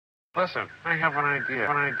Listen, I have an idea. It's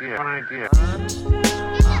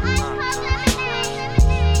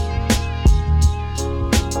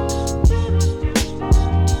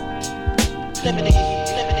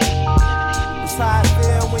how I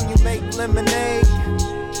feel when you make lemonade.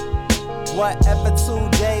 Whatever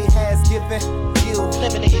today has given you.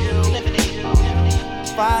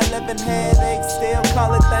 511 headaches, still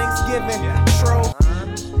call it Thanksgiving. True.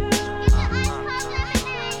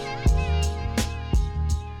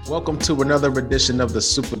 Welcome to another edition of the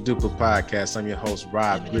Super Duper Podcast. I'm your host,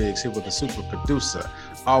 Rob Griggs, here with the super producer.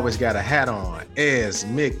 Always got a hat on, Ez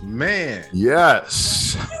McMahon.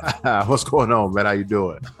 Yes. What's going on, man? How you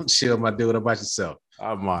doing? I'm chill, my dude. How about yourself?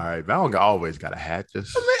 I'm all right, man. I don't always got a hat.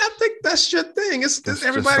 I think that's your thing. It's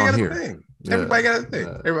everybody got a thing. Yeah. Everybody got a thing.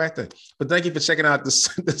 Everybody got a thing. But thank you for checking out the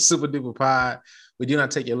Super Duper Pod. We do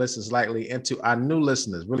not take your listens lightly. And to our new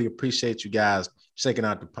listeners, really appreciate you guys checking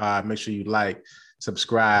out the pod. Make sure you like,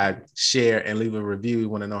 subscribe, share, and leave a review. We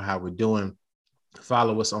want to know how we're doing.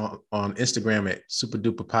 Follow us on Instagram at Super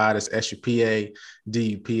Duper Pod. It's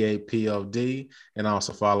SUPADUPAPOD. And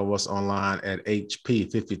also follow us online at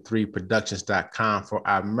HP53productions.com for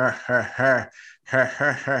our merch.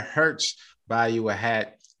 Buy you a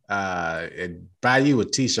hat, and buy you a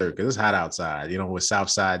t-shirt because it's hot outside, with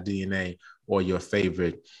Southside DNA or your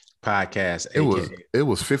favorite podcast. It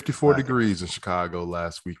was 54 degrees in Chicago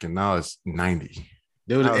last week, and now it's 90.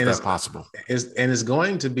 Dude, how is that possible? It's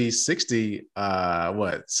going to be 60.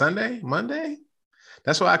 Sunday, Monday?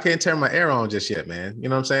 That's why I can't turn my air on just yet, man. You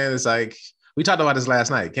know what I'm saying? It's like we talked about this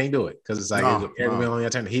last night. Can't do it because it's like I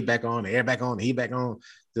turn the heat back on, the air back on, the heat back on.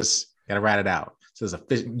 Just gotta ride it out. So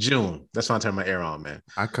it's June. That's when I turn my air on, man.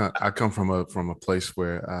 I come from a place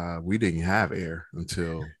where we didn't have air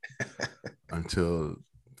until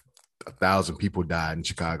 1,000 people died in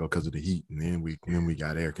Chicago because of the heat, and then we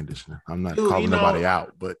got air conditioning. I'm not calling nobody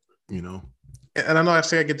out, but And I know I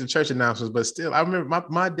say I get the church announcements, but still, I remember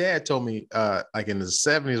my dad told me, like in the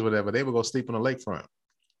 70s, whatever, they would go sleep on the lakefront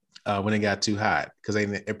when it got too hot because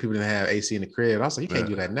people didn't have AC in the crib. I was like, you can't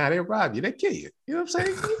do that now. They rob you, they kill you. You know what I'm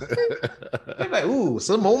saying? They're like, ooh,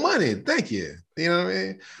 some more money, thank you. You know what I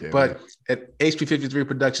mean? Yeah, but at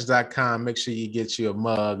HP53productions.com, make sure you get you a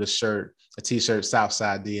mug, a shirt, a t-shirt,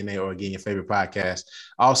 Southside DNA, or again, your favorite podcast.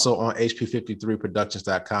 Also on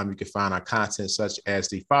HP53productions.com, you can find our content such as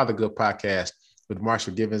the Father Good podcast with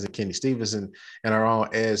Marshall Givens and Kenny Stevenson, and our own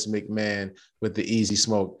Ez McMahon with the Easy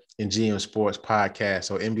Smoke and GM Sports podcast.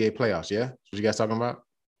 So NBA playoffs, yeah? What you guys talking about?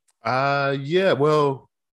 Yeah, well,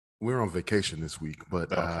 we're on vacation this week, but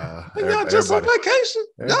y'all just on vacation.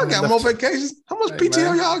 Y'all got more vacations. How much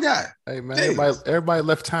PTO y'all got? Hey man, everybody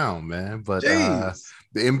left town, man. But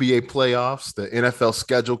the NBA playoffs, the NFL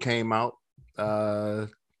schedule came out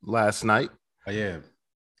last night. Oh yeah.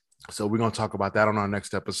 So we're gonna talk about that on our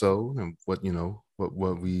next episode and what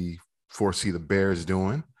we foresee the Bears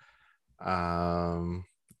doing.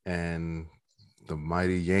 And the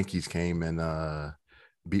mighty Yankees came and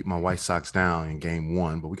beat my White Sox down in game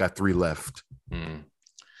 1, but we got 3 left. Well,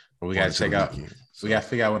 we got to check out. So we got to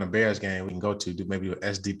figure out when a Bears game we can go to. Do maybe an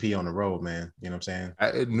SDP on the road, man. You know what I'm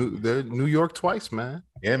saying? They're New York twice, man.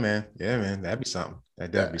 Yeah, man. That'd be something.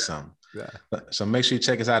 That'd be something. Yeah. So make sure you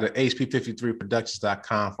check us out at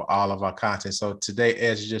HP53productions.com for all of our content. So today,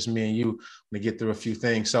 as just me and you, we get through a few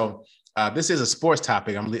things. So this is a sports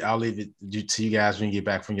topic. I'll leave it to you guys when you get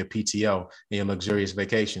back from your PTO and your luxurious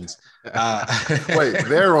vacations. Wait,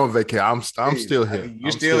 they're on vacation. I'm still here.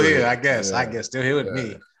 You're still here, I guess. Yeah. Still here with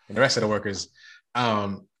me and the rest of the workers.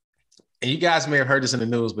 And you guys may have heard this in the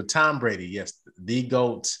news, but Tom Brady, yes, the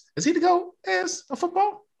GOAT. Is he the GOAT as a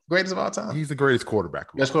football? Greatest of all time? He's the greatest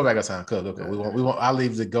quarterback. Best quarterback of all time. Cool. We won't. I'll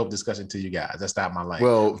leave the GOAT discussion to you guys. That's not my lane.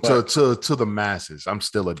 Well, to the masses, I'm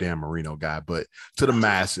still a Dan Marino guy, but to the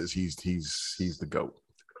masses, he's the GOAT.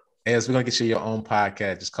 As we're gonna get you your own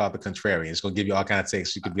podcast, just called The Contrarian. It's gonna give you all kinds of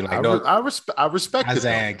takes. You could be like, I respect it.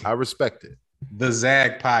 Zag. I respect it. The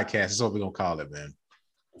Zag podcast is what we're gonna call it, man.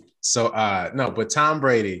 So but Tom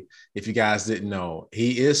Brady, if you guys didn't know,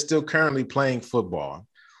 he is still currently playing football,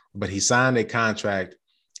 but he signed a contract.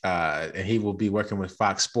 And he will be working with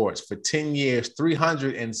Fox Sports for 10 years,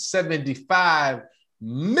 $375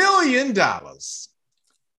 million.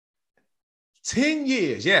 10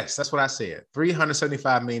 years. Yes, that's what I said.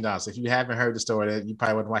 $375 million. If you haven't heard the story, you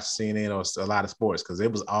probably wouldn't watch CNN or a lot of sports because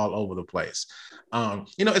it was all over the place.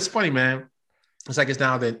 It's funny, man. It's like it's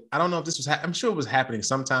now that I don't know if this was. I'm sure it was happening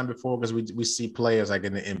sometime before because we see players like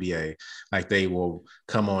in the NBA, like they will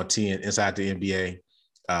come on inside the NBA.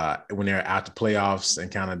 When they're out the playoffs and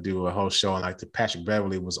kind of do a whole show, and like Patrick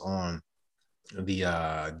Beverly was on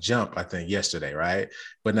jump, I think, yesterday, right?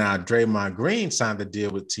 But now Draymond Green signed a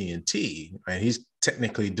deal with TNT, and he's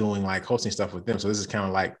technically doing like hosting stuff with them. So this is kind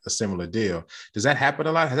of like a similar deal. Does that happen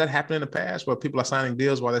a lot? Has that happened in the past where people are signing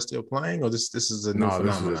deals while they're still playing, or this is a new No,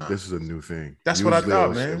 phenomenon? this is a new thing. That's what I Usually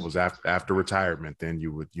thought, it man. was after retirement, then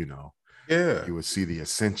you would, Yeah. you would see the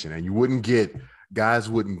ascension, and guys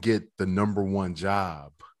wouldn't get the number one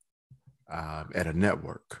job at a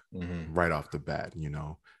network right off the bat.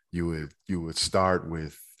 You would start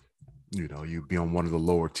with, you'd be on one of the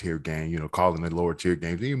lower tier games, calling the lower tier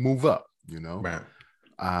games, and you move up, Right.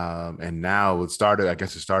 And now it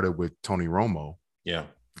started with Tony Romo. Yeah.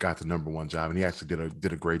 Got the number one job, and he actually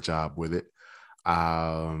did a great job with it.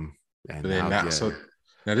 And now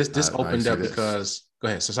this opened up because go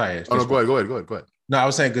ahead. So sorry. Oh no, go ahead. No, I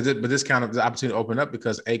was saying but this kind of the opportunity opened up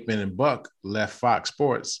because Aikman and Buck left Fox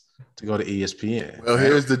Sports to go to ESPN. Well, right?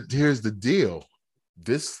 here's the deal.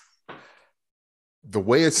 The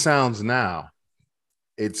way it sounds now,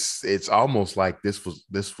 it's almost like this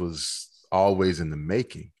was always in the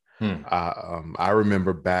making. I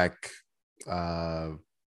remember back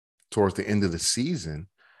towards the end of the season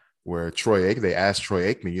where they asked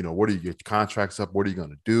Troy Aikman, what are your contracts up? What are you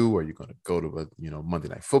going to do? Are you going to go to Monday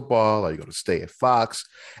Night Football? Are you going to stay at Fox?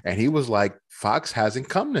 And he was like, Fox hasn't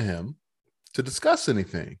come to him to discuss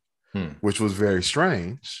anything, which was very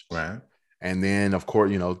strange. Right. And then, of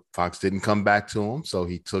course, Fox didn't come back to him. So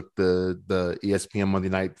he took the ESPN Monday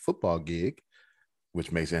Night Football gig,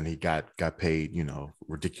 which makes sense. He got paid,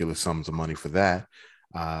 ridiculous sums of money for that.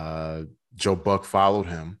 Joe Buck followed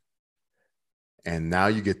him. And now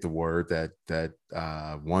you get the word that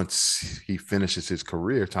once he finishes his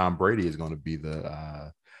career, Tom Brady is going to be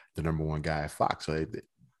the number one guy at Fox. So,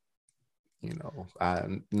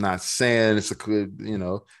 I'm not saying it's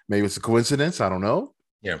maybe it's a coincidence. I don't know.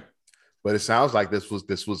 Yeah. But it sounds like this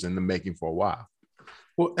was in the making for a while.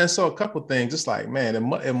 Well, and so a couple of things, just like, man,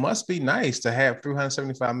 it must be nice to have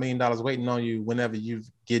 $375 million waiting on you whenever you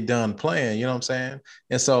get done playing. You know what I'm saying?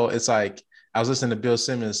 And so it's like, I was listening to Bill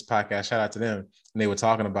Simmons' podcast, shout out to them, and they were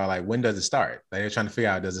talking about like, when does it start? Like they're trying to figure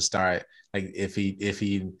out, does it start like if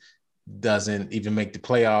he doesn't even make the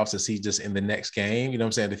playoffs, is he just in the next game? You know what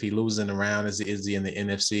I'm saying? If he loses in the round, is he in the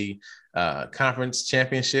NFC conference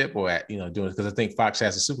championship or doing it? Because I think Fox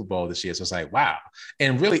has a Super Bowl this year. So it's like, wow.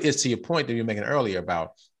 And really it's to your point that you're making earlier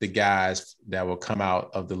about the guys that will come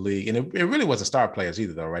out of the league. And it really wasn't star players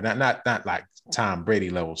either though, right? Not like Tom Brady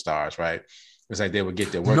level stars, right? It's like they would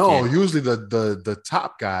get their work. No, usually the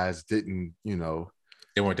top guys didn't, they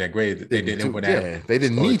weren't that great. They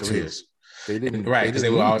didn't need to. They didn't, right? Because they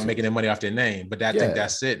were always making their money off their name. But I think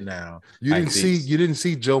that's it now. You didn't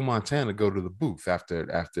see Joe Montana go to the booth after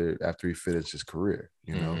he finished his career.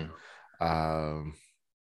 There's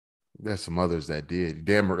some others that did.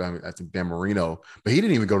 I think Dan Marino, but he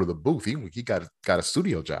didn't even go to the booth. He got a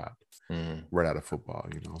studio job right out of football.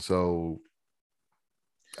 So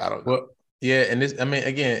I don't know. Well, yeah, and this, I mean,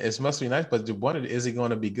 again, it must be nice, but is it going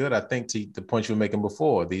to be good? I think to the point you were making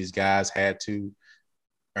before, these guys had to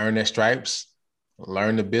earn their stripes,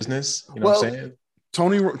 learn the business. You know what I'm saying?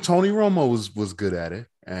 Tony Romo was good at it,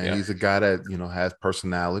 and he's a guy that has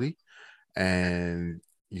personality, and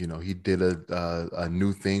he did a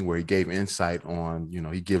new thing where he gave insight on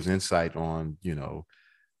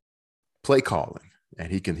play calling,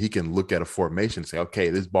 and he can look at a formation and say, okay,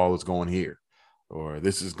 this ball is going here, or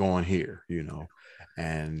this is going here,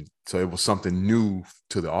 and so it was something new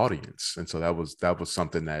to the audience, and so that was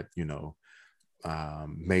something that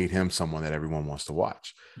made him someone that everyone wants to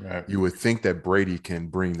watch. Right. You would think that Brady can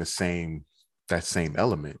bring that same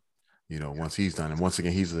element, once he's done. And once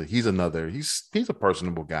again, he's a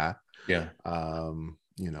personable guy. Yeah. So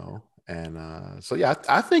yeah,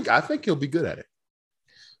 I think he'll be good at it.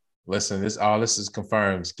 Listen, this is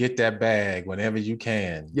confirmed. Get that bag whenever you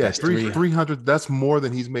can. Yeah, 300. That's more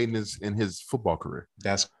than he's made in his football career.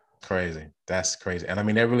 That's crazy. And I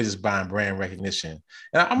mean, they're really just buying brand recognition.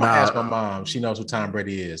 And I'm gonna ask my mom. She knows who Tom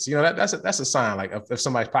Brady is. That's a sign. Like if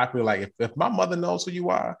somebody's popular, like if my mother knows who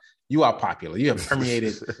you are popular. You have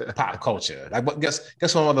permeated pop culture. Like, but guess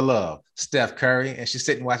what my mother love? Steph Curry, and she's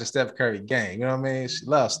sitting watching Steph Curry game. You know what I mean? She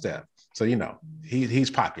loves Steph. So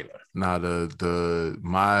he's popular. Now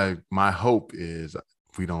my hope is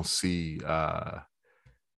we don't see lots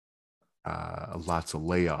of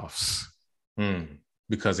layoffs.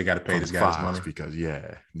 Because they got to pay this guy's money. Because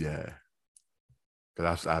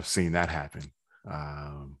because I've seen that happen,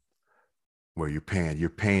 where you're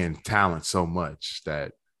paying talent so much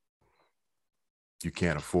that you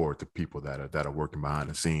can't afford the people that are working behind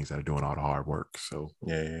the scenes, that are doing all the hard work. So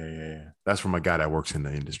yeah. That's from a guy that works in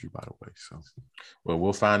the industry, by the way. So well,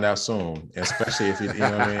 we'll find out soon, especially if you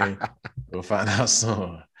know what I mean. We'll find out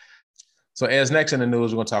soon. So as next in the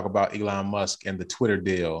news, we're going to talk about Elon Musk and the Twitter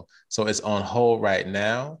deal. So it's on hold right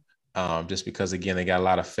now, just because, again, they got a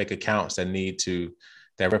lot of fake accounts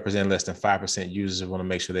that represent less than 5% users. Want to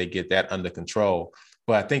make sure they get that under control.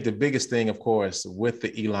 But I think the biggest thing, of course, with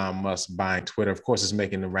the Elon Musk buying Twitter, of course, is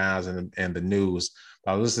making the rounds and the news.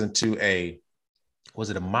 I was listening to I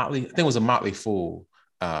think it was a Motley Fool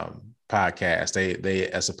podcast. They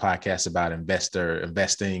as a podcast about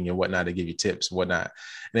investing and whatnot. They give you tips and whatnot.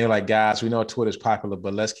 And they're like, guys, we know Twitter's popular,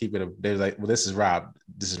 but let's keep it. They're like, well, this is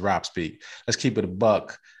Rob speak. Let's keep it a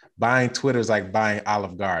buck. Buying Twitter is like buying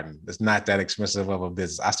Olive Garden. It's not that expensive of a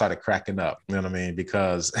business. I started cracking up, you know what I mean?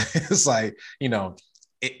 Because it's like,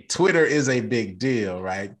 Twitter is a big deal,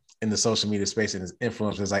 right? In the social media space and its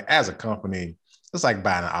influence. It's like, as a company, it's like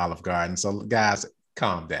buying an Olive Garden. So guys,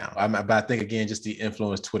 calm down. But I think, again, just the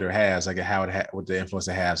influence Twitter has, like what the influence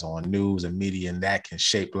it has on news and media, and that can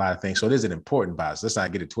shape a lot of things. So it is an important buy. So let's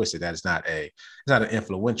not get it twisted. That it's not an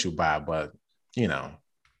influential buy, but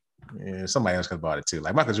somebody else could have bought it too.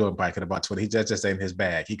 Like Michael Jordan probably could have bought Twitter. He just ain't in his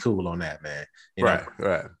bag. He cool on that, man.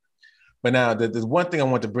 Right. But now the one thing I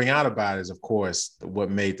want to bring out about it is, of course,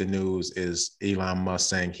 what made the news is Elon Musk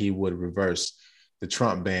saying he would reverse the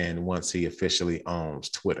Trump ban once he officially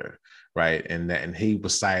owns Twitter. Right. And he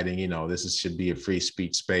was citing, this should be a free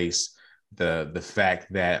speech space. The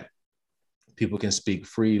fact that people can speak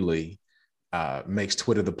freely makes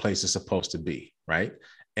Twitter the place it's supposed to be. Right.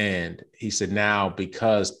 And he said now,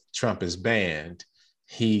 because Trump is banned,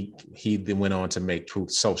 he then went on to make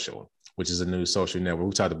Truth Social, which is a new social network.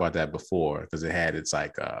 We talked about that before because it's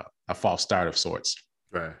like a false start of sorts.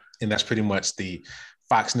 Right. And that's pretty much the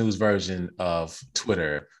Fox News version of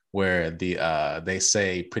Twitter, where they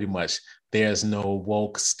say pretty much there's no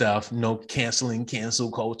woke stuff, no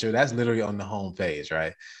cancel culture. That's literally on the home page,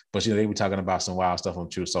 right? But they were talking about some wild stuff on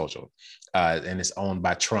Truth Social, and it's owned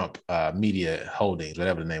by Trump Media Holdings,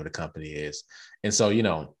 whatever the name of the company is. And so,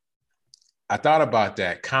 I thought about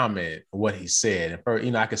that comment, what he said,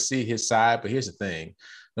 and I could see his side. But here's the thing: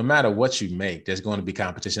 no matter what you make, there's going to be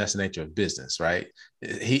competition. That's the nature of business, right?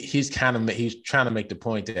 He's trying to make the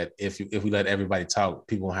point that if we let everybody talk,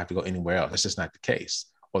 people won't have to go anywhere else. That's just not the case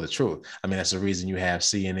or the truth. I mean, that's the reason you have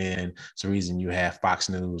CNN. It's the reason you have Fox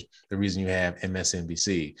News. The reason you have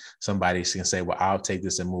MSNBC. Somebody can say, well, I'll take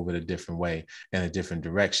this and move it a different way in a different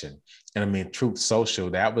direction. And I mean, Truth Social,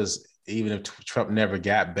 that was, even if Trump never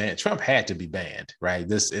got banned, Trump had to be banned, right?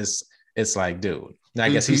 It's like, dude. Now, I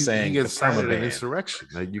guess he's saying he gets cited an insurrection.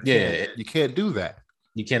 Like, you can't do that.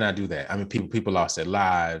 You cannot do that. I mean, people lost their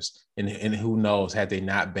lives, and who knows, had they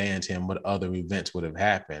not banned him, what other events would have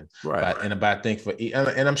happened. Right. But I think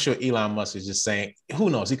and I'm sure Elon Musk is just saying, who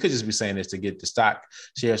knows? He could just be saying this to get the stock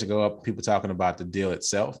shares to go up. People talking about the deal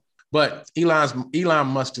itself. But Elon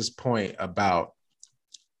Musk's point about,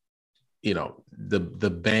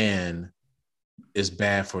 the ban is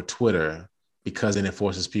bad for Twitter because it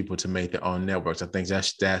enforces people to make their own networks. I think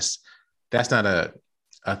that's not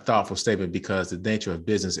a thoughtful statement, because the nature of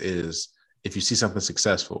business is, if you see something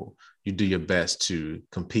successful, you do your best to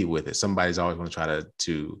compete with it. Somebody's always going to try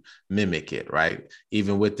to mimic it, right?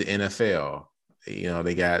 Even with the NFL,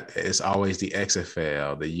 it's always the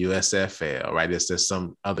XFL, the USFL, right? It's just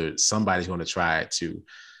somebody's going to try to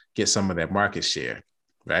get some of that market share,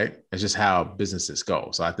 right? It's just how businesses go.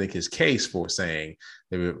 So I think his case for saying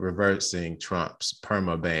they're reversing Trump's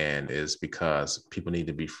perma ban is because people need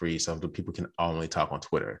to be free, so the people can only talk on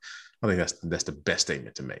Twitter. I think that's the best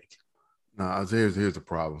statement to make. No, here's the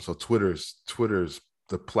problem. So Twitter's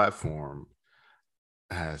the platform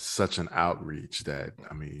has such an outreach that,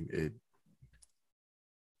 I mean,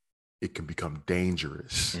 it can become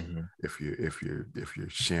dangerous if you're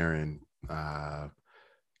sharing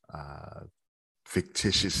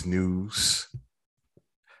fictitious news,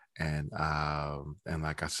 and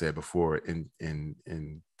like I said before,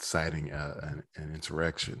 in citing an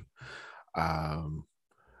insurrection.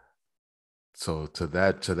 So to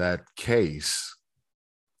that case,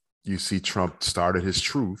 you see Trump started his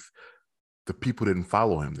Truth. The people didn't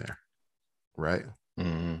follow him there, right?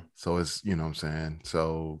 Mm-hmm. So it's, what I'm saying?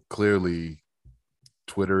 So clearly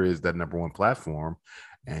Twitter is that number one platform,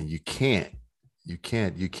 and you can't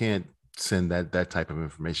send that type of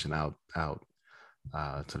information out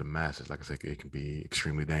to the masses. Like I said, it can be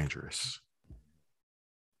extremely dangerous.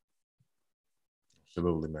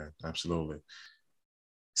 Absolutely, man. Absolutely.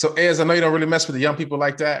 So, Ez, I know you don't really mess with the young people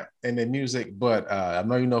like that in their music, but I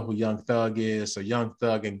know you know who Young Thug is. So, Young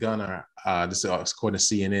Thug and Gunna, this is according to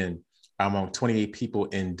CNN, are among 28 people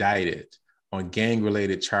indicted on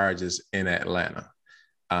gang-related charges in Atlanta.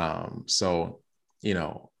 So, you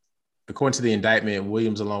know, according to the indictment,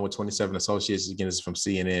 Williams, along with 27 associates, again, this is from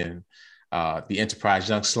CNN, the enterprise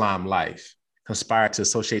Young Slime Life, conspired to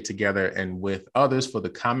associate together and with others for the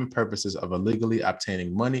common purposes of illegally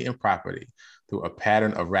obtaining money and property through a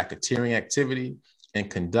pattern of racketeering activity and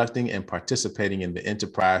conducting and participating in the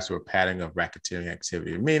enterprise through a pattern of racketeering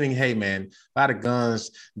activity. Meaning, hey, man, a lot of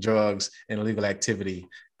guns, drugs, and illegal activity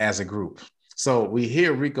as a group. So we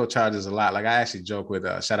hear RICO charges a lot. Like I actually joke with,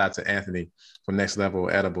 shout out to Anthony from Next Level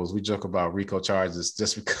Edibles. We joke about RICO charges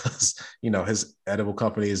just because, you know, his edible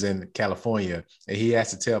company is in California and he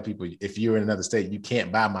has to tell people, if you're in another state, you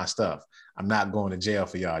can't buy my stuff. I'm not going to jail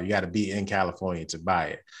for y'all. You got to be in California to buy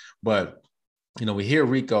it. But, you know, we hear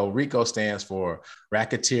RICO. RICO stands for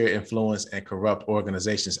Racketeer Influence and Corrupt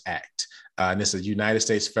Organizations Act. And it's a United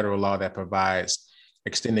States federal law that provides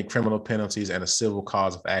extended criminal penalties and a civil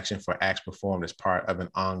cause of action for acts performed as part of an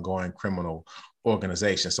ongoing criminal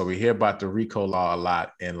organization. So we hear about the RICO law a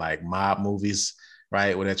lot in like mob movies,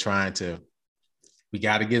 right? Where they're trying to, we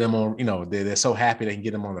got to get them on, you know, they're so happy they can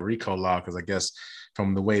get them on the RICO law because I guess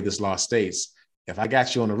from the way this law states, if I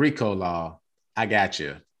got you on the RICO law, I got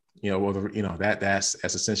you. You know, well, you know, that's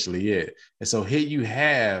essentially it. And so here you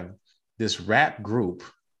have this rap group.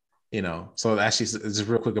 You know, so actually, just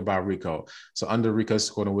real quick about RICO. So under RICO,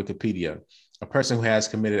 according to Wikipedia, a person who has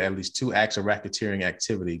committed at least 2 acts of racketeering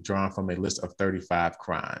activity drawn from a list of 35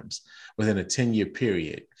 crimes within a 10-year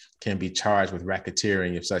period can be charged with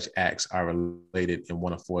racketeering if such acts are related in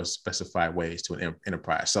one of 4 specified ways to an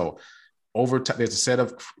enterprise. So over time, there's a set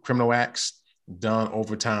of criminal acts done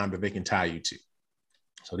over time that they can tie you to.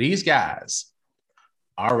 So these guys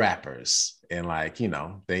are rappers and like, you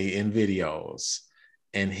know, they in videos.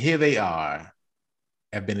 And here they are,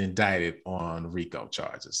 have been indicted on RICO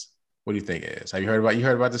charges. What do you think it is? Have you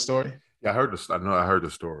heard about the story? Yeah, I heard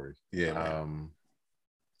the story. Yeah.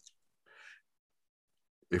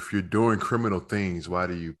 If you're doing criminal things, why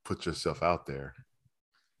do you put yourself out there?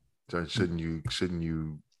 Shouldn't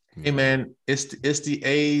you? Hey man, it's the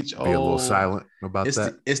age be a little silent about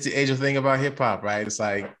that. It's the age of thing about hip hop, right? It's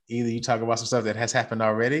like either you talk about some stuff that has happened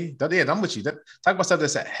already. I'm with you. Talk about stuff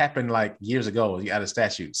that's happened like years ago. You out of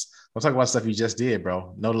statutes. Don't talk about stuff you just did,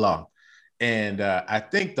 bro. No law. And I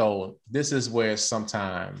think though this is where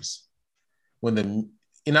sometimes when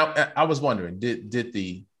I was wondering, did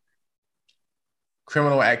the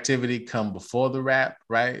criminal activity come before the rap,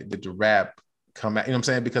 right? Did the rap come out? You know what I'm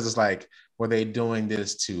saying? Because it's like, were they doing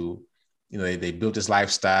this to, you know, they built this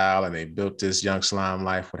lifestyle and they built this Young Slime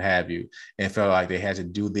life, what have you, and felt like they had to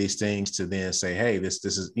do these things to then say, hey, this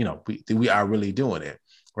is, you know, we are really doing it.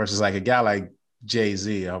 Versus like a guy like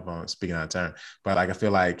Jay-Z, I hope I'm speaking out of turn, but like I feel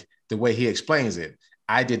like the way he explains it,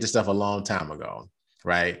 I did this stuff a long time ago,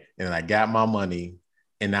 right? And I got my money,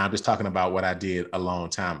 and now I'm just talking about what I did a long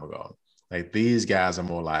time ago. Like these guys are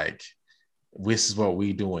more like, this is what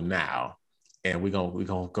we doing now. And we're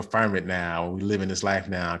gonna confirm it now. We live in this life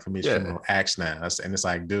now, commit criminal acts now. And it's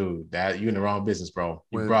like, dude, that you're in the wrong business, bro.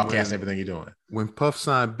 You broadcast everything you're doing. When Puff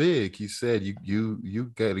signed Big, he said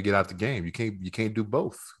you got to get out the game. You can't do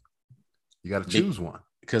both. You got to choose one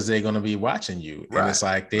because they're gonna be watching you. Right. And it's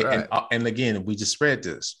like and again, we just spread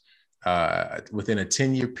this within a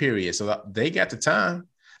 10-year period, so they got the time.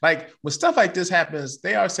 Like when stuff like this happens,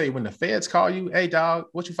 they always say when the feds call you, "Hey, dog,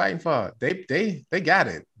 what you fighting for?" They got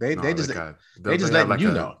it. They just let like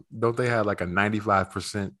you know. Don't they have like a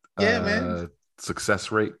 95% man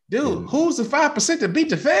success rate? Dude, who's the 5% to beat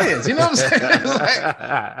the feds? You know what I'm saying?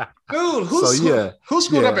 Like, dude, who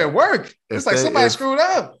screwed up at work? It's like somebody screwed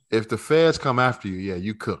up. If the feds come after you,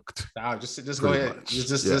 you cooked. Just go ahead.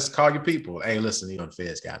 Just call your people. Hey, listen, you know the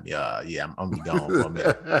feds got me. I'm gonna be gone for a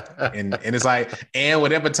minute. and it's like, and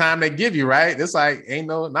whatever time they give you, right? It's like, ain't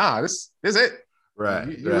no, this is it.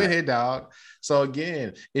 Right. You in here, dog. So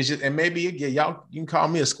again, it's just, and maybe again, y'all, you can call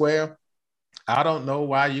me a square. I don't know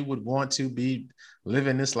why you would want to be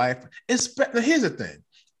living this life. Here's the thing.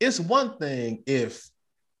 It's one thing if,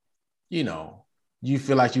 you know, you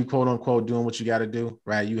feel like you quote unquote doing what you got to do,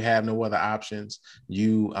 right? You have no other options. You,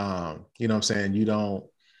 you know what I'm saying? You don't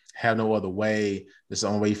have no other way. This is the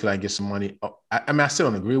only way you feel like get some money. I mean, I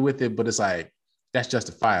still don't agree with it, but it's like, that's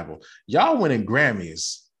justifiable. Y'all winning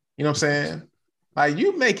Grammys, you know what I'm saying? Like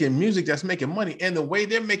you making music that's making money, and the way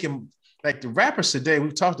they're making, like the rappers today,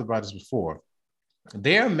 we've talked about this before.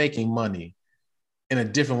 They're making money in a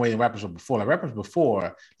different way than rappers were before. Like rappers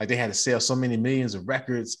before, like they had to sell so many millions of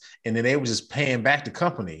records, and then they were just paying back the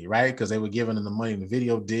company, right? Because they were giving them the money in the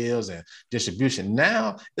video deals and distribution.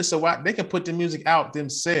 Now it's a lot. They can put the music out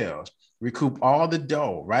themselves, recoup all the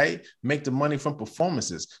dough, right? Make the money from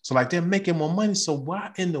performances. So like they're making more money. So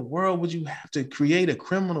why in the world would you have to create a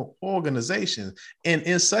criminal organization and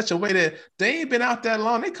in such a way that they ain't been out that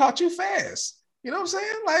long? They caught you fast. You know what I'm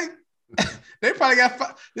saying? Like they probably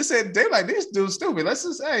got. They said they like this dude's stupid. Let's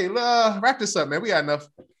just wrap this up, man. We got enough.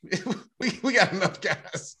 we got enough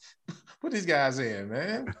guys. Put these guys in,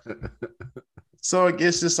 man. So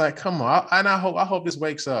it's just like, come on. And I hope this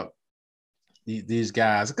wakes up these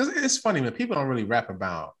guys, because it's funny, man. People don't really rap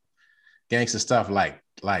about gangster stuff like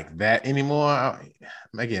that anymore.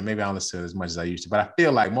 Again, maybe I don't listen to it as much as I used to, but I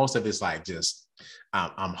feel like most of it's like just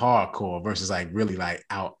I'm hardcore versus like really like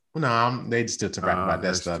out. No, they still rap about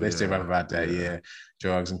that stuff. They still rap about that,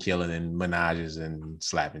 drugs and killing and menages and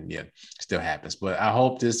slapping, still happens. But I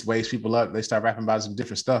hope this wakes people up. They start rapping about some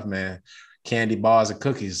different stuff, man. Candy bars and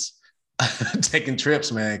cookies, taking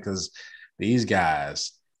trips, man, because these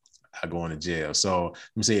guys are going to jail. So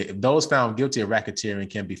let me see. If those found guilty of racketeering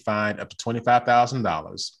can be fined up to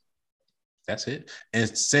 $25,000. That's it,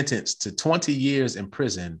 and sentenced to 20 years in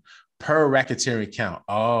prison per racketeering count.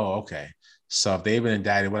 Oh, okay. So if they've been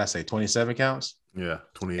indicted, what I say, 27 counts? Yeah,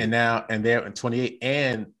 28. And they're 28.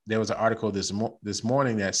 And there was an article this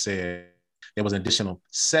morning that said there was an additional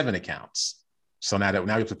 7 accounts. So now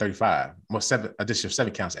you're up to 35. Well, additional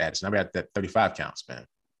 7 counts added. So now we're at that 35 counts, man.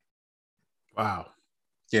 Wow.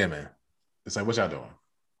 Yeah, man. It's like, what y'all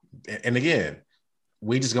doing? And again,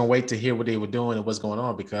 we just gonna wait to hear what they were doing and what's going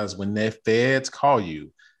on, because when their feds call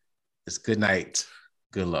you, it's good night,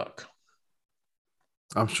 good luck.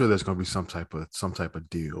 I'm sure there's going to be some type of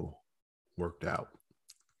deal worked out.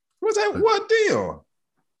 What's that? What deal?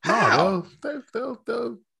 How? No,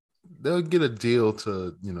 they'll get a deal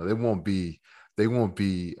to, they won't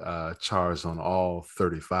be charged on all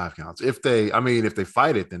 35 counts. If they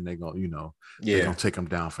fight it, then they're going to take them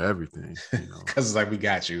down for everything. Because it's like, we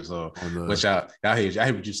got you. So but y'all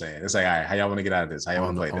hear what you're saying. It's like, all right, how y'all want to get out of this? How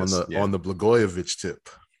y'all want to play this? On the Blagojevich tip,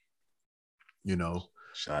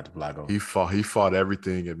 Shout out to Blago. He fought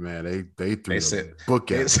everything, and man, they threw the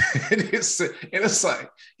book at him. It's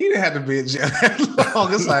like he didn't have to be in jail that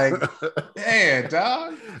long. It's like, man,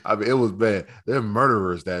 dog. I mean, it was bad. They're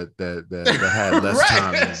murderers that had less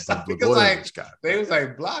time than the Blagojevich guy. They was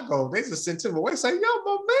like, Blago. They just sent him away. It's like, yo,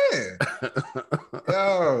 my man,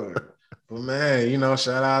 yo, but man,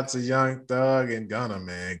 shout out to Young Thug and Gunna,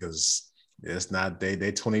 man, because it's not they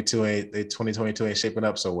 2022 ain't shaping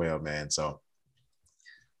up so well, man. So.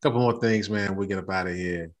 Couple more things, man. We get up out of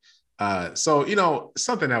here. So,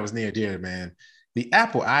 something that was near and dear, man. The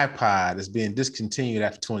Apple iPod is being discontinued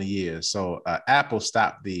after 20 years. So Apple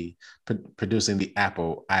stopped producing the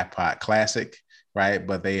Apple iPod Classic, right?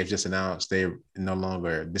 But they have just announced they're no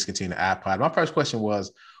longer discontinuing the iPod. My first question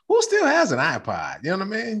was, who still has an iPod? You know what I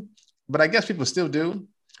mean? But I guess people still do.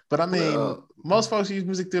 But I mean, most folks use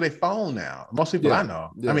music through their phone now. Most people I know.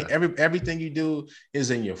 Yeah. I mean, everything you do is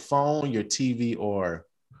in your phone, your TV, or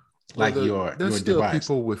like there's still device.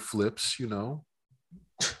 People with flips,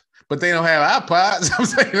 but they don't have iPods. I'm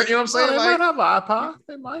saying, you know what I'm saying? They might have an iPod.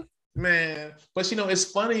 They might, man. But it's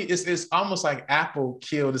funny. It's almost like Apple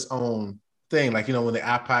killed its own thing. Like when the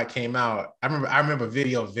iPod came out, I remember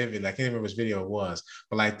video vividly. I can't remember which video it was,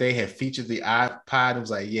 but like they had featured the iPod. It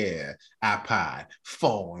was like, iPod,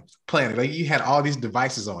 phone, planet. Like you had all these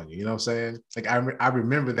devices on you. You know what I'm saying? Like I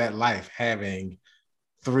remember that life having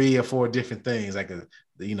 3 or 4 different things, like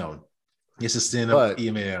it's to send an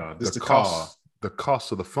email, this to call. The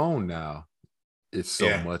cost of the phone now is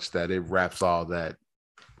so much that it wraps all that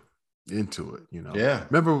into it. Yeah.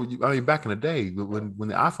 Remember, back in the day when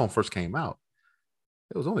the iPhone first came out,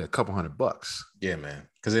 it was only a couple $100. Yeah, man,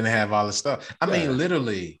 because they didn't have all this stuff. I mean,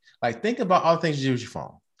 literally, like think about all the things you do with your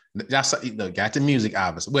phone. Got the music,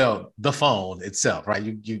 obviously. Well, the phone itself, right?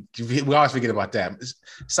 We always forget about that.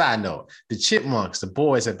 Side note: the Chipmunks, the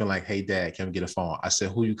boys have been like, "Hey, Dad, can we get a phone?" I said,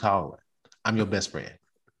 "Who you calling? I'm your best friend.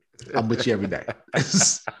 I'm with you every day.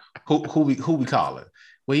 who we calling?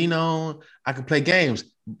 Well, I can play games.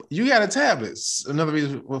 You got a tablet. Another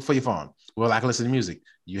reason for your phone. Well, I can listen to music.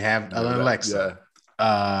 You have an Alexa.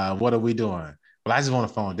 What are we doing? Well, I just want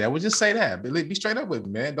a phone, Dad. Well, just say that. Be straight up with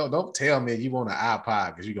me, man. Don't tell me you want an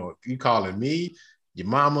iPod because you calling me, your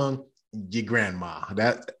mama, your grandma,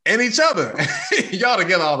 and each other. Y'all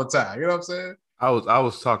together all the time. You know what I'm saying? I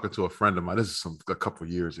was talking to a friend of mine. This is a couple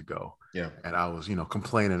of years ago. Yeah. And I was,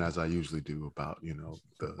 complaining as I usually do about,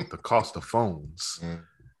 the cost of phones.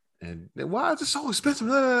 And why is it so expensive?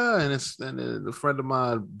 And then a friend of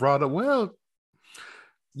mine brought up, well,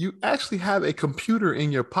 you actually have a computer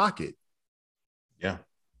in your pocket. Yeah.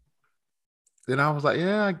 Then I was like,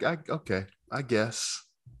 yeah, okay, I guess.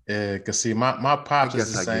 Yeah, cause see, my pops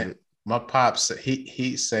is the I get same. it. My pops,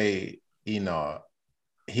 he say, he don't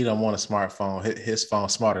want a smartphone. His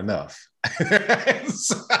phone's smart enough.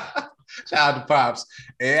 So, shout out to pops.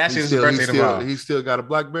 And actually, it's his birthday tomorrow. He still got a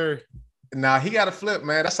BlackBerry. Now he got a flip,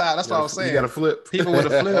 man. That's what I was saying. He got a flip. People with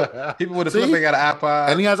a flip, they got an iPod.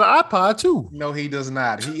 And he has an iPod too. No, he does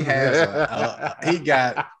not. He has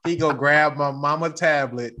he go grab my mama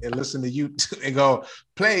tablet and listen to YouTube and go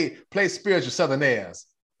play spiritual Southern airs.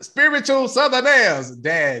 Spiritual Southern airs.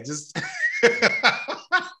 Dad, just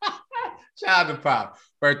shout out to Pop.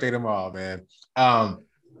 Birthday tomorrow, man.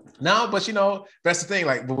 No, but that's the thing.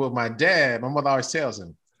 Like with my dad, my mother always tells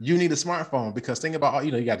him, you need a smartphone because think about,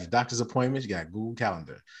 you got your doctor's appointments, you got Google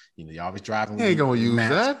Calendar. You're always driving. He ain't gonna use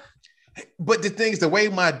that. But the thing is, the way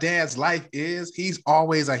my dad's life is, he's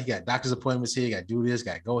always like, he got doctor's appointments here, got to do this,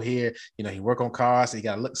 got to go here. He work on cars, so he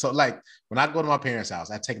got to look. So like when I go to my parents' house,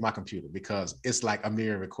 I take my computer because it's like a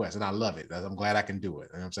mere request and I love it. I'm glad I can do it.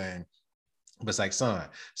 You know what I'm saying? But it's like, son,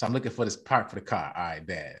 so I'm looking for this part for the car. All right,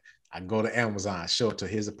 Dad. I go to Amazon, show it to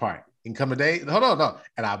his part. He can come today. Hold on, no.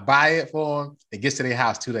 And I buy it for him. It gets to their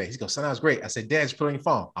house 2 days. He goes, son, that was great. I said, Dad, just put it on your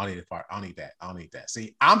phone. I don't need a part. I don't need that. I don't need that.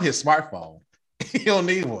 See, I'm his smartphone. He don't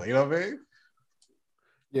need one. You know what I mean?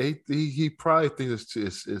 Yeah, he probably thinks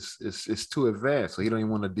it's too advanced, so he don't even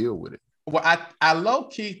want to deal with it. Well, I low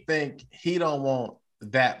key think he don't want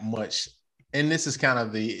that much, and this is kind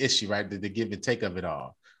of the issue, right? The give and take of it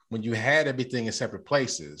all. When you had everything in separate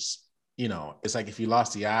places, it's like if you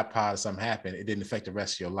lost the iPod or something happened, it didn't affect the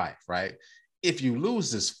rest of your life, right? If you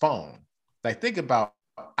lose this phone, like think about,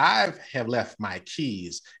 I have left my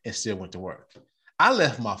keys and still went to work. I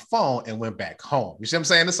left my phone and went back home. You see what I'm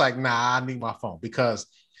saying? It's like, nah, I need my phone because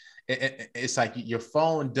it's like your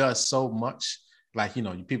phone does so much. Like, you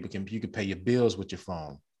can pay your bills with your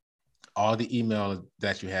phone, all the email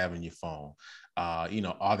that you have in your phone, all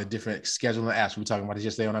the different scheduling apps. We were talking about it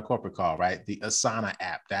yesterday on our corporate call, right? The Asana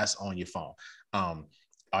app, that's on your phone. All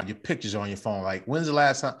your pictures are on your phone. Like, when's the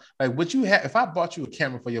last time? Like, would you have, if I bought you a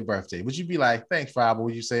camera for your birthday, would you be like, thanks, Rob? Or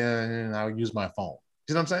would you say, I'll use my phone?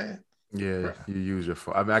 You know what I'm saying? Yeah, right. You use your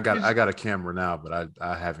phone. I mean, I got a camera now, but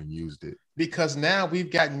I haven't used it. Because now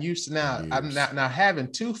we've gotten used to I'm now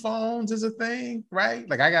having two phones is a thing, right?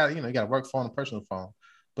 Like I got, you got a work phone, a personal phone,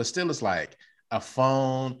 but still it's like a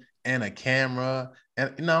phone and a camera.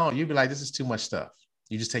 And you'd be like, this is too much stuff.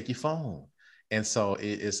 You just take your phone. And so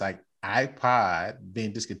it's like iPod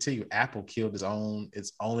being discontinued, Apple killed its own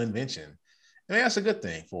invention. I mean, that's a good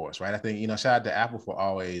thing for us, right? I think, shout out to Apple for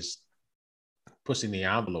always pushing the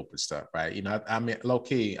envelope and stuff, right? I mean, low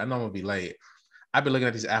key, I know I'm gonna be late. I've been looking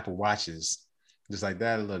at these Apple Watches, just like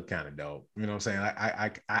that look kind of dope. You know what I'm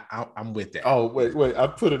saying? I'm with that. Oh, wait, I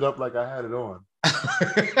put it up like I had it on.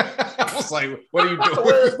 I was like, what are you doing?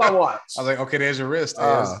 Where's my watch? I was like, okay, there's your wrist.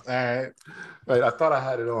 All right. Wait, I thought I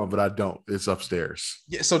had it on, but I don't. It's upstairs.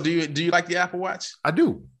 Yeah. So do you like the Apple Watch? I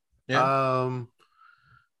do. Yeah.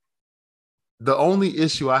 The only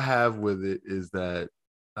issue I have with it is that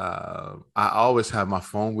I always have my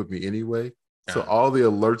phone with me anyway. So all the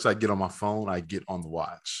alerts I get on my phone, I get on the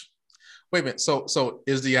watch. Wait a minute. So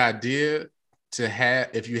is the idea to have,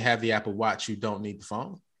 if you have the Apple Watch, you don't need the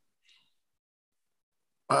phone?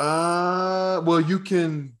 Well, you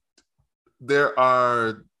can. There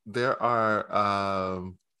are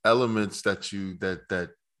elements that you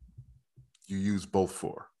use both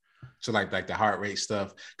for. So like the heart rate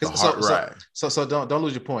stuff. Right. So don't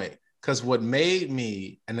lose your point. Because what made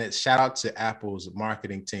me, and then shout out to Apple's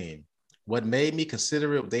marketing team, what made me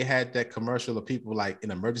consider it, they had that commercial of people like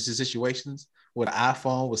in emergency situations where the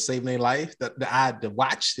iPhone was saving their life. The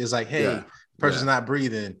watch is like, hey, person's not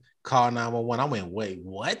breathing, call 911. I went, wait,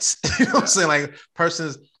 what? You know what I'm saying? Like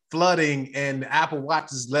person's flooding and the Apple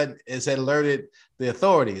Watch is alerted the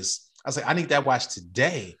authorities. I was like, I need that watch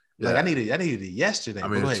today. Like I needed it yesterday. I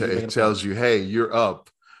mean, it tells you, hey, you're up,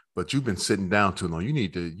 but you've been sitting down too long. You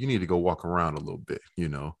need to go walk around a little bit.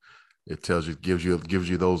 It tells you, gives you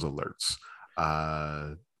those alerts.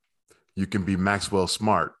 You can be Maxwell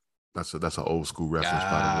Smart. That's an old school reference,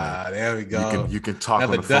 by the way. There we go. You can talk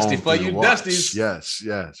Another on the phone Dusty for you, Dusties. Yes.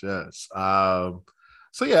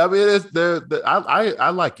 So yeah, I mean, I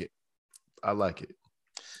like it. I like it,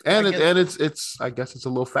 and it's I guess it's a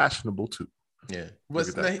little fashionable too. Yeah,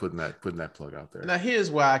 putting that plug out there. Now here's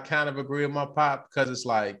why I kind of agree with my pop, because it's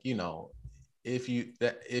like, if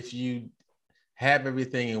you have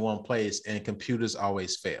everything in one place, and computers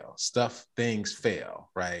always fail. Things fail,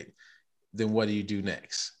 right? Then what do you do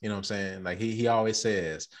next? You know what I'm saying? Like he always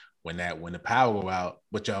says, when the power go out,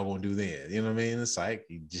 what y'all gonna do then? You know what I mean? It's like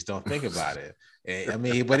you just don't think about it. And, I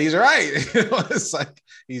mean, but he's right. You know, it's like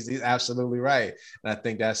he's absolutely right. And I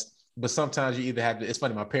think but sometimes you either have to. It's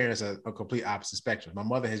funny. My parents are a complete opposite spectrum. My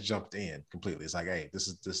mother has jumped in completely. It's like, hey, this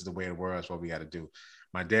is the way the world is. What we got to do.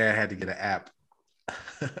 My dad had to get an app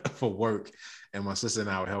for work, and my sister and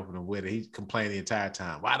I were helping him with it. He complained the entire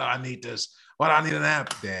time. Why do I need this? Why do I need an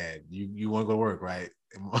app, Dad? You want to go to work, right?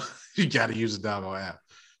 You got to use the doggone app.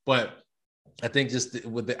 But I think just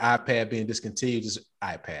with the iPad being discontinued,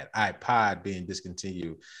 iPod being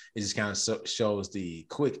discontinued, it just kind of shows the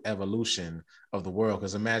quick evolution of the world.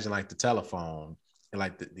 Because imagine like the telephone and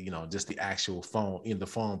like just the actual phone, the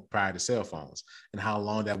phone prior to cell phones, and how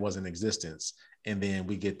long that was in existence. And then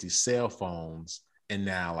we get these cell phones, and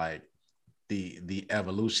now like the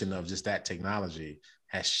evolution of just that technology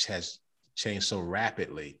has changed so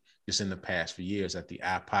rapidly just in the past few years that the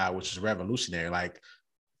iPod, which is revolutionary. Like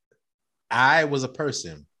I was a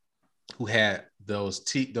person who had those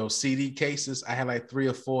CD cases. I had like 3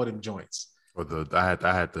 or 4 of them joints. Or I had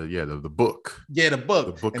the book. Yeah, the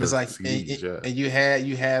book. The book, and it's like CDs, and you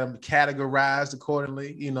had them categorized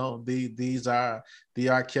accordingly. These are the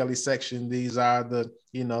R. Kelly section. These are the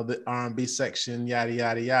the R&B section. Yada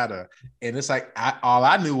yada yada. And it's like all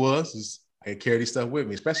I knew was I could carry these stuff with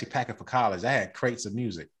me, especially packing for college. I had crates of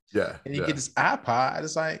music. Yeah. And you get this iPod.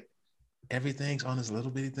 It's like everything's on this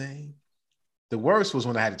little bitty thing. The worst was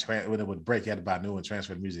when I had to when it would break. You had to buy new and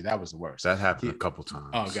transfer the music. That was the worst. That happened a couple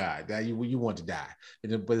times. Oh God, that you want to die.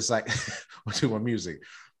 But it's like what do more music?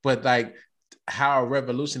 But like how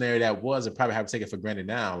revolutionary that was, and probably have to take it for granted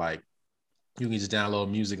now. Like you can just download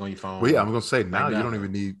music on your phone. Well, yeah, I'm gonna say now you don't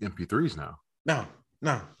even need MP3s now. No.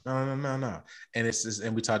 And it's just,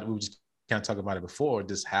 and we just kind of talked about it before,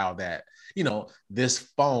 just how that this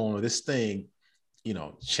phone or this thing,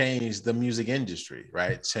 changed the music industry,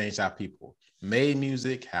 right? Changed how people made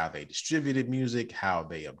music, how they distributed music, how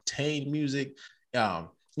they obtained music.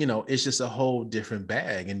 It's just a whole different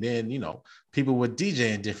bag. And then, people were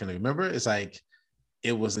DJing differently. Remember, it's like,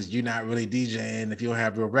 you're not really DJing if you don't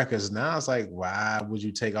have your records. Now it's like, why would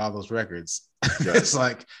you take all those records? Yeah. It's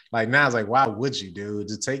like now it's like, why would you, dude?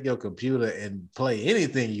 Just take your computer and play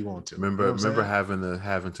anything you want to. Remember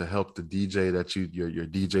having to help the DJ that your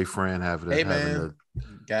DJ friend having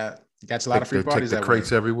got a lot of free parties. Take the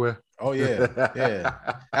crates everywhere. Oh yeah.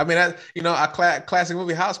 I mean, a classic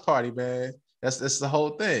movie House Party, man. That's the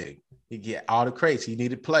whole thing. He get all the crates. He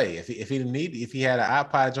needed play. If he had an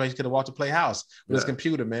iPod joint, he could have walked to play house with his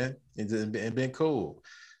computer, man, and been cool.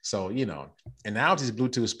 So and now these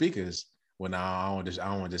Bluetooth speakers. Well, no, I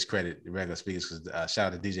don't want to discredit the regular speakers because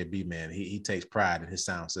shout out to DJ B, man. He takes pride in his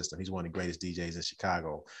sound system. He's one of the greatest DJs in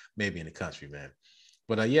Chicago, maybe in the country, man.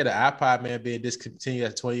 But the iPod, man, being discontinued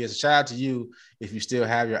after 20 years. Shout out to you if you still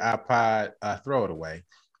have your iPod. Throw it away.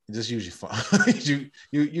 Just use your phone. you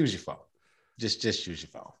use your phone. Just use your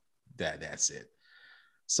phone. That's it.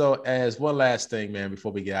 So as one last thing, man,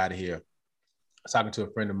 before we get out of here, I was talking to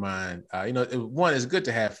a friend of mine. One, it's good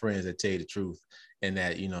to have friends that tell you the truth and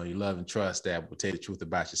that, you love and trust that will tell you the truth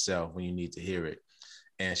about yourself when you need to hear it.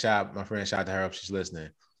 And my friend, shout out to her if she's listening.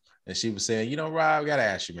 And she was saying, Rob, I got to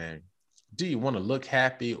ask you, man, do you want to look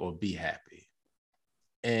happy or be happy?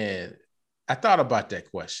 And I thought about that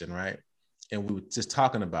question, right? And we were just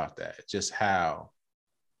talking about that, just how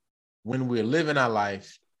when we're living our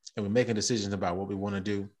life and we're making decisions about what we want to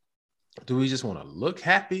do we just want to look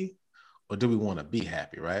happy or do we want to be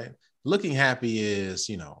happy, right? Looking happy is,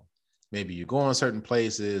 maybe you go on certain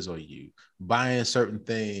places or you buying certain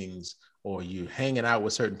things or you hanging out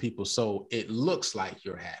with certain people so it looks like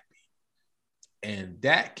you're happy. And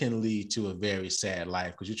that can lead to a very sad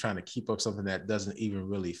life because you're trying to keep up something that doesn't even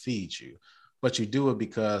really feed you, but you do it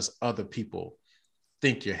because other people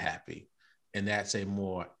think you're happy. And that's a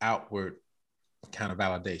more outward kind of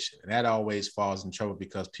validation. And that always falls in trouble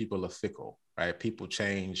because people are fickle, right? People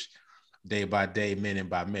change day by day, minute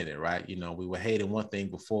by minute, right? We were hating one thing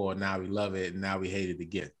before, now we love it, and now we hate it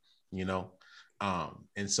again,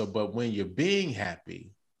 And so, but when you're being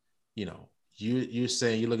happy, you're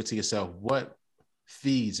saying, you're looking to yourself, what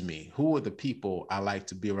feeds me? Who are the people I like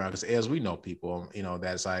to be around? Because as we know people,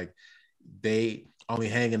 that's like, they only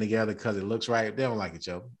hanging together because it looks right. They don't like each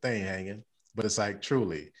other. They ain't hanging. But it's like,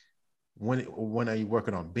 truly, when are you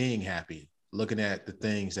working on being happy? Looking at the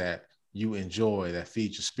things that you enjoy, that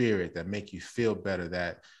feed your spirit, that make you feel better,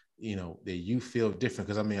 that you feel different.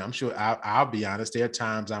 Because I'm sure I'll be honest, there are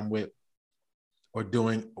times I'm with or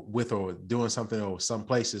doing something, or some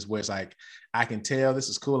places where it's like, I can tell this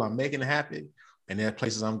is cool, I'm making it happen. And there are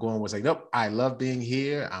places I'm going where it's like, nope, I love being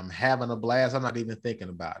here, I'm having a blast, I'm not even thinking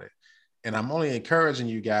about it. And I'm only encouraging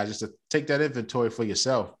you guys just to take that inventory for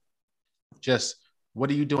yourself. Just what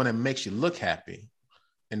are you doing that makes you look happy,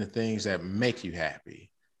 and the things that make you happy,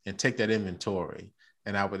 and take that inventory.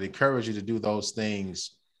 And I would encourage you to do those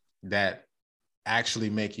things that actually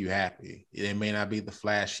make you happy. They may not be the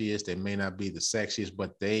flashiest, they may not be the sexiest,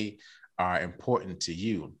 but they are important to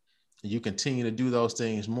you. You continue to do those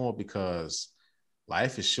things more, because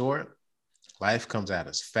life is short. Life comes at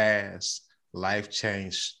us fast. Life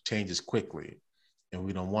changes quickly. And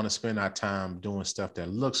we don't want to spend our time doing stuff that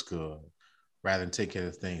looks good rather than take care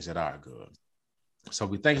of things that are good. So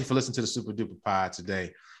we thank you for listening to the Super Duper Pod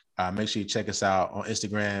today. Make sure you check us out on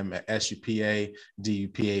Instagram at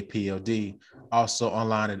SUPADUPAPOD. Also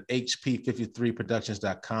online at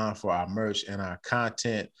HP53productions.com for our merch and our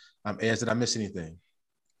content. Ez, did I miss anything?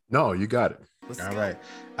 No, you got it. All right.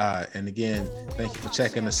 And again, thank you for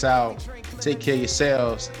checking us out. Take care of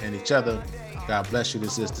yourselves and each other. God bless you.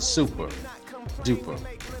 This is the Super Duper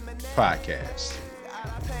Podcast.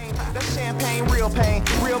 That's champagne, real pain,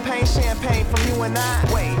 champagne from you and I.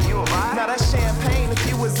 Wait, you and I? Now that's champagne if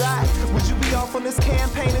you was I. Would you be off on this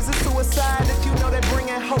campaign? Is it suicide? If you know that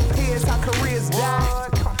bringing hope here is how careers die.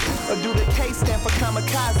 Or do the K stand for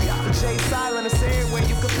kamikaze? The J silent is everywhere,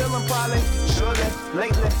 you can feel them probably. Surely,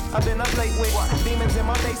 lately, I've been up late with demons in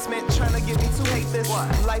my basement trying to get me to hate this.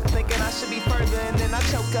 Life thinking I should be further and then I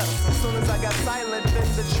choke up. As soon as I got silent, then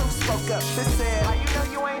the truth spoke up. This said, how you know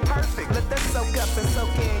you ain't perfect? Let that soak up and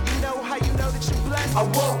soak in. You know how you know that you're blessed? I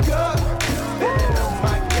woke up, feeling, oh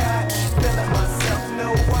my God, feeling myself,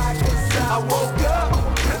 know why? 'Cause I woke up.